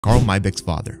Carl Maybach's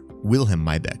father, Wilhelm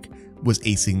Maybach, was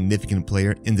a significant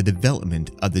player in the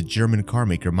development of the German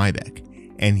carmaker Maybach,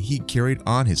 and he carried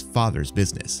on his father's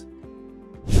business.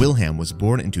 Wilhelm was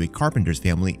born into a carpenter's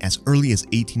family as early as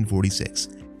 1846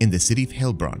 in the city of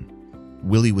Heilbronn.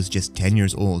 Willie was just 10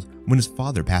 years old when his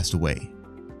father passed away.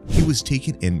 He was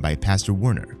taken in by Pastor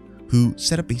Werner, who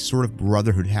set up a sort of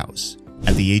brotherhood house.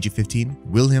 At the age of 15,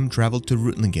 Wilhelm traveled to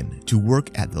Reutlingen to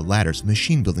work at the latter's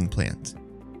machine-building plant.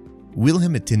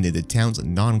 Wilhelm attended the town's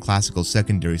non-classical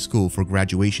secondary school for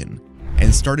graduation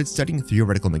and started studying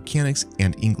theoretical mechanics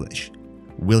and English.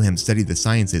 Wilhelm studied the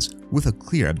sciences with a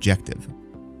clear objective.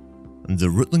 The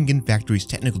Reutlingen factory's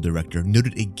technical director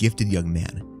noted a gifted young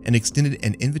man and extended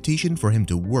an invitation for him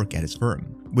to work at his firm,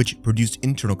 which produced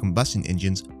internal combustion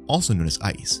engines, also known as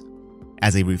ICE.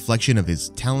 As a reflection of his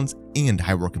talents and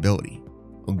high workability,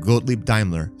 Gottlieb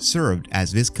Daimler served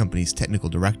as this company's technical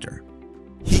director.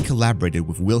 He collaborated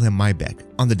with Wilhelm Maybach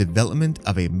on the development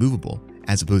of a movable,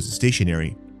 as opposed to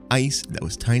stationary, ICE that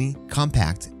was tiny,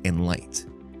 compact, and light.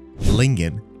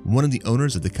 Lingen, one of the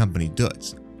owners of the company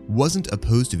Dutz, wasn't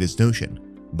opposed to this notion,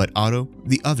 but Otto,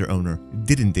 the other owner,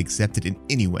 didn't accept it in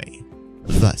any way.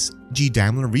 Thus, G.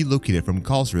 Daimler relocated from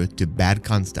Karlsruhe to Bad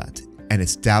Cannstatt and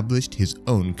established his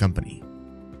own company.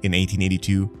 In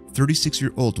 1882,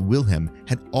 36-year-old Wilhelm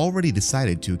had already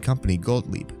decided to accompany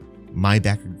Gottlieb.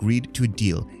 Maybach agreed to a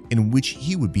deal in which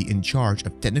he would be in charge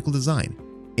of technical design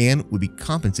and would be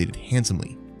compensated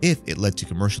handsomely if it led to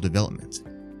commercial development.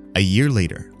 A year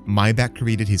later, Maybach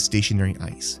created his stationary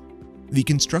ICE. The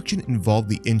construction involved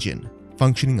the engine,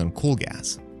 functioning on coal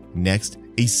gas. Next,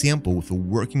 a sample with a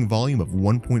working volume of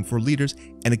 1.4 liters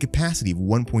and a capacity of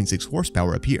 1.6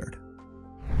 horsepower appeared.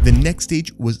 The next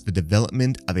stage was the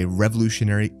development of a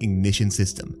revolutionary ignition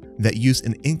system that used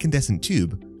an incandescent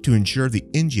tube to ensure the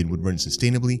engine would run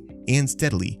sustainably and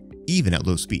steadily, even at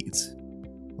low speeds.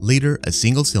 Later, a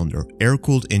single-cylinder,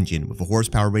 air-cooled engine with a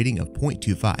horsepower rating of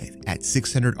 0.25 at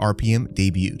 600 RPM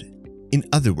debuted. In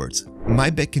other words,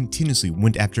 Maybach continuously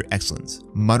went after excellence,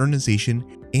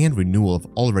 modernization, and renewal of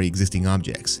already existing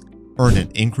objects, earned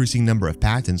an increasing number of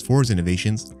patents for his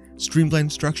innovations,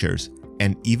 streamlined structures,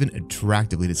 and even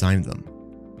attractively designed them.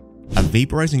 A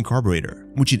vaporizing carburetor,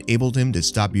 which enabled him to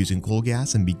stop using coal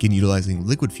gas and begin utilizing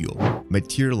liquid fuel,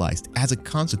 materialized as a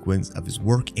consequence of his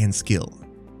work and skill.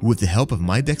 With the help of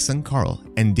Maybach's son Carl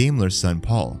and Daimler's son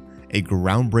Paul, a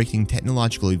groundbreaking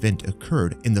technological event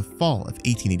occurred in the fall of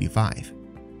 1885.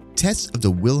 Tests of the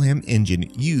Wilhelm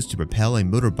engine used to propel a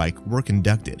motorbike were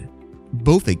conducted.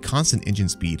 Both a constant engine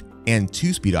speed and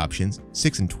two-speed options,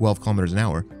 6 and 12 km an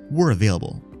hour, were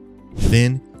available.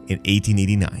 Then, in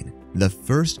 1889, the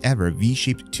first ever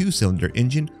V-shaped two-cylinder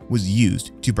engine was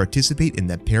used to participate in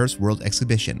the Paris World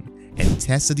Exhibition, and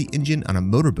tests of the engine on a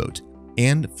motorboat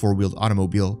and four-wheeled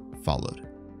automobile followed.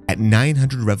 At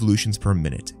 900 revolutions per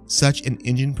minute, such an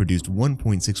engine produced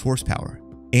 1.6 horsepower,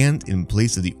 and in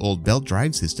place of the old belt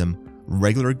drive system,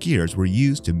 regular gears were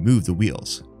used to move the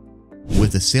wheels.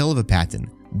 With the sale of a patent,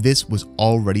 this was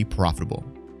already profitable.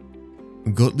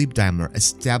 Gottlieb Daimler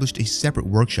established a separate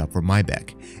workshop for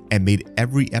Maybach and made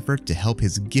every effort to help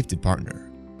his gifted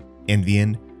partner. In the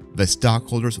end, the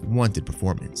stockholders wanted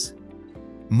performance.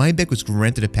 Maybach was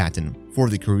granted a patent for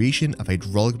the creation of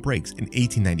hydraulic brakes in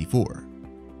 1894,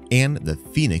 and the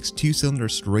Phoenix two-cylinder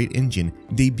straight engine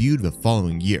debuted the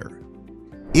following year.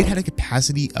 It had a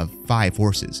capacity of 5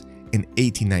 horses in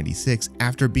 1896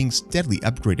 after being steadily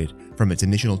upgraded from its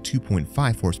initial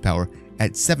 2.5 horsepower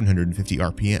at 750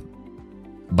 RPM.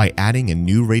 By adding a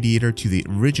new radiator to the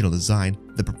original design,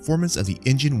 the performance of the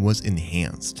engine was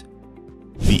enhanced.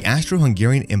 The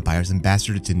Austro-Hungarian Empire's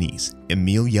ambassador to Nice,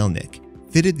 Emil Jellinek,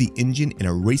 fitted the engine in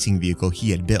a racing vehicle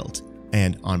he had built,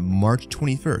 and on March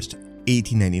 21,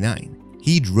 1899,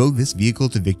 he drove this vehicle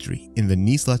to victory in the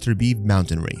Nice-La-Turbie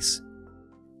mountain race.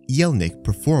 Jellinek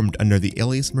performed under the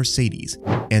alias Mercedes,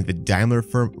 and the Daimler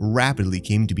firm rapidly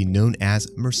came to be known as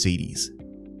Mercedes.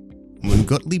 When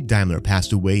Gottlieb Daimler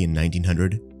passed away in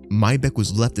 1900, Maybach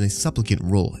was left in a supplicant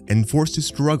role and forced to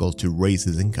struggle to raise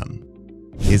his income.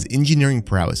 His engineering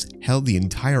prowess held the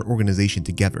entire organization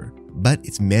together, but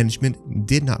its management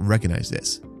did not recognize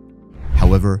this.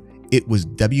 However, it was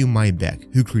W.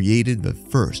 Maybach who created the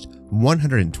first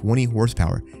 120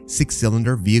 horsepower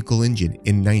 6-cylinder vehicle engine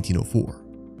in 1904.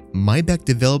 Maybach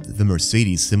developed the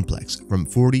Mercedes Simplex from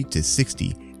 40 to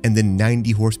 60 and then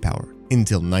 90 horsepower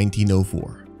until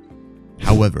 1904.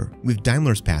 However, with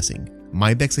Daimler's passing,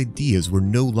 Maybach's ideas were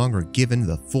no longer given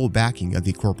the full backing of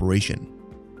the corporation.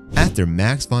 After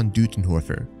Max von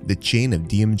Dutenhofer, the chain of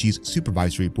DMG's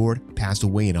supervisory board, passed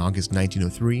away in August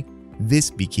 1903,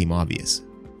 this became obvious.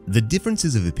 The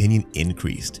differences of opinion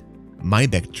increased.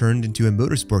 Maybach turned into a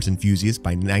motorsports enthusiast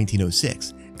by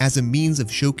 1906 as a means of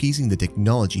showcasing the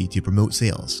technology to promote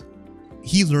sales.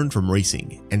 He learned from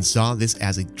racing and saw this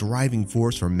as a driving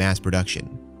force for mass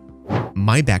production.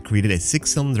 Maybach created a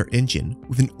 6-cylinder engine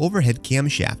with an overhead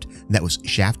camshaft that was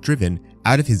shaft-driven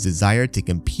out of his desire to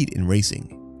compete in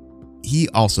racing. He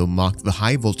also mocked the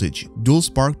high-voltage dual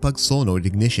spark plug solenoid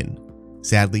ignition.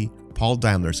 Sadly, Paul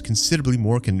Daimler's considerably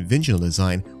more conventional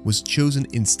design was chosen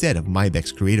instead of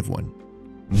Maybach's creative one.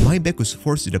 Maybach was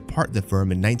forced to depart the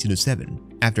firm in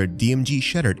 1907 after DMG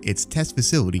shuttered its test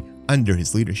facility under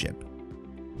his leadership.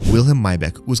 Wilhelm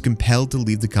Maybach was compelled to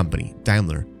leave the company,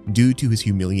 Daimler, due to his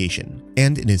humiliation,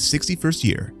 and in his 61st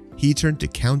year, he turned to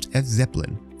Count F.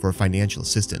 Zeppelin for financial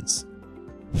assistance.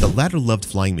 The latter loved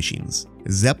flying machines.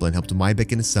 Zeppelin helped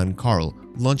Maybach and his son Karl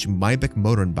launch Maybach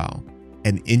Motorenbau,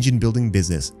 an engine-building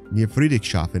business near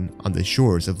Friedrichshafen on the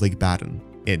shores of Lake Baden,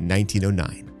 in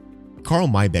 1909. Karl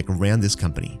Maybach ran this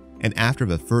company, and after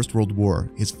the First World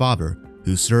War, his father,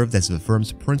 who served as the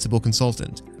firm's principal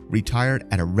consultant, retired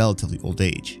at a relatively old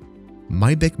age.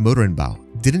 Maybach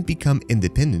Motorenbau didn't become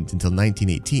independent until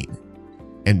 1918,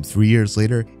 and 3 years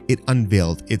later, it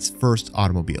unveiled its first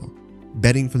automobile,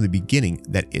 betting from the beginning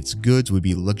that its goods would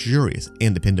be luxurious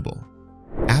and dependable.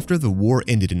 After the war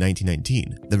ended in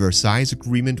 1919, the Versailles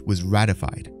Agreement was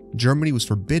ratified. Germany was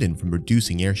forbidden from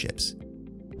producing airships.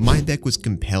 Maybach was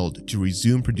compelled to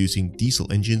resume producing diesel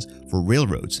engines for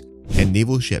railroads and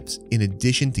naval ships in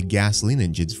addition to gasoline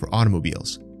engines for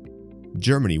automobiles.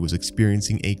 Germany was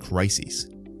experiencing a crisis.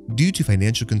 Due to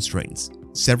financial constraints,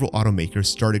 several automakers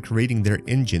started creating their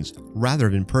engines rather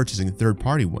than purchasing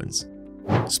third-party ones.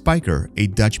 Spyker, a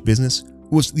Dutch business,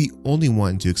 was the only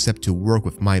one to accept to work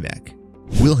with Maybach.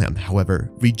 Wilhelm, however,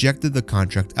 rejected the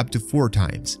contract up to 4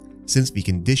 times since the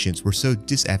conditions were so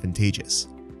disadvantageous.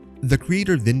 The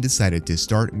creator then decided to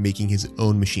start making his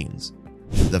own machines.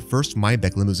 The first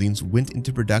Maybach limousines went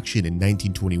into production in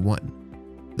 1921.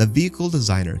 The vehicle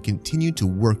designer continued to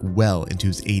work well into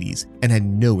his 80s and had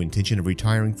no intention of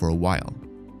retiring for a while.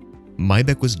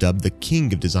 Maybach was dubbed the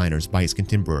king of designers by his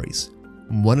contemporaries.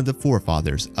 One of the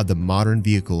forefathers of the modern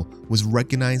vehicle was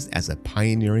recognized as a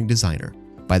pioneering designer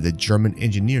by the German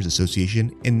Engineers Association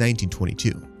in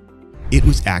 1922. It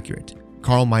was accurate.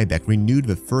 Karl Maybach renewed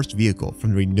the first vehicle from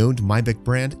the renowned Maybach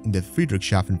brand in the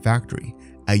Friedrichshafen factory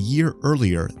a year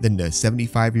earlier than the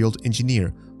 75-year-old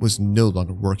engineer was no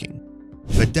longer working.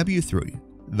 The W3,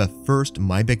 the first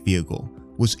Maybach vehicle,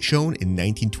 was shown in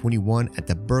 1921 at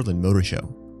the Berlin Motor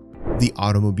Show. The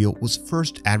automobile was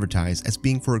first advertised as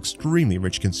being for extremely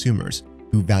rich consumers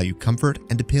who value comfort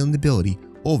and dependability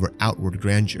over outward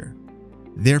grandeur.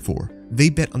 Therefore, they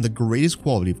bet on the greatest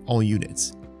quality of all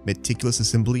units, meticulous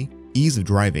assembly, ease of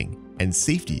driving, and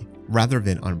safety rather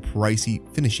than on pricey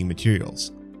finishing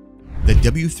materials. The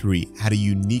W3 had a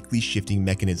uniquely shifting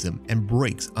mechanism and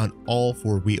brakes on all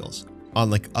 4 wheels,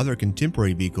 unlike other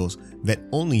contemporary vehicles that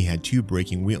only had 2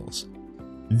 braking wheels.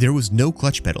 There was no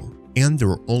clutch pedal, and there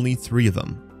were only 3 of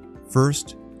them: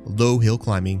 first, low hill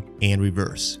climbing, and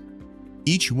reverse.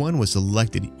 Each one was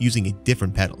selected using a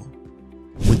different pedal.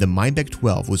 When the Maybach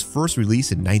 12 was first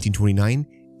released in 1929,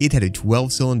 it had a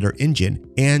 12-cylinder engine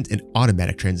and an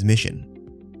automatic transmission.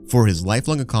 For his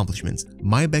lifelong accomplishments,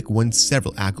 Maybach won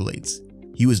several accolades.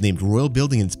 He was named Royal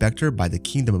Building Inspector by the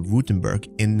Kingdom of Württemberg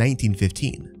in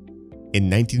 1915. In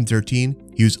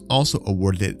 1913, he was also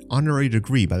awarded an honorary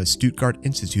degree by the Stuttgart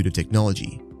Institute of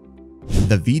Technology.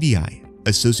 The VDI,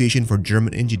 Association for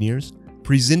German Engineers,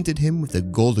 presented him with the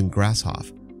Golden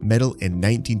Grasshopf medal in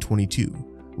 1922,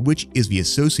 which is the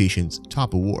association's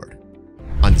top award.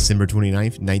 On December 29,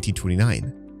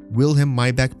 1929, Wilhelm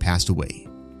Maybach passed away.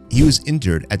 He was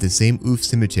interred at the same Uff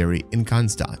cemetery in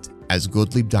Cannstatt as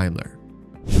Gottlieb Daimler.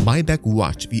 Maybach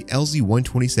watched the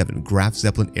LZ-127 Graf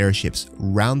Zeppelin airships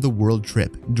round the world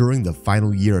trip during the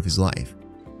final year of his life,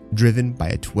 driven by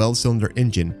a 12-cylinder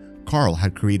engine Karl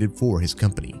had created for his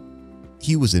company.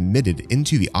 He was admitted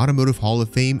into the Automotive Hall of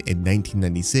Fame in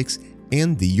 1996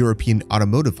 and the European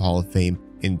Automotive Hall of Fame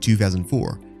in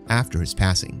 2004 after his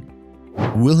passing.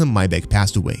 Wilhelm Maybach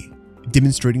passed away,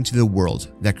 demonstrating to the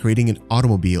world that creating an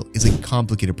automobile is a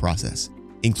complicated process,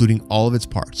 including all of its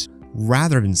parts,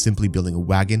 rather than simply building a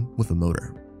wagon with a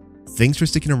motor. Thanks for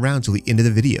sticking around till the end of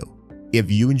the video.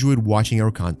 If you enjoyed watching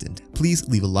our content, please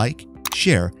leave a like,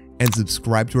 share, and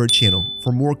subscribe to our channel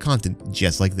for more content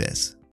just like this.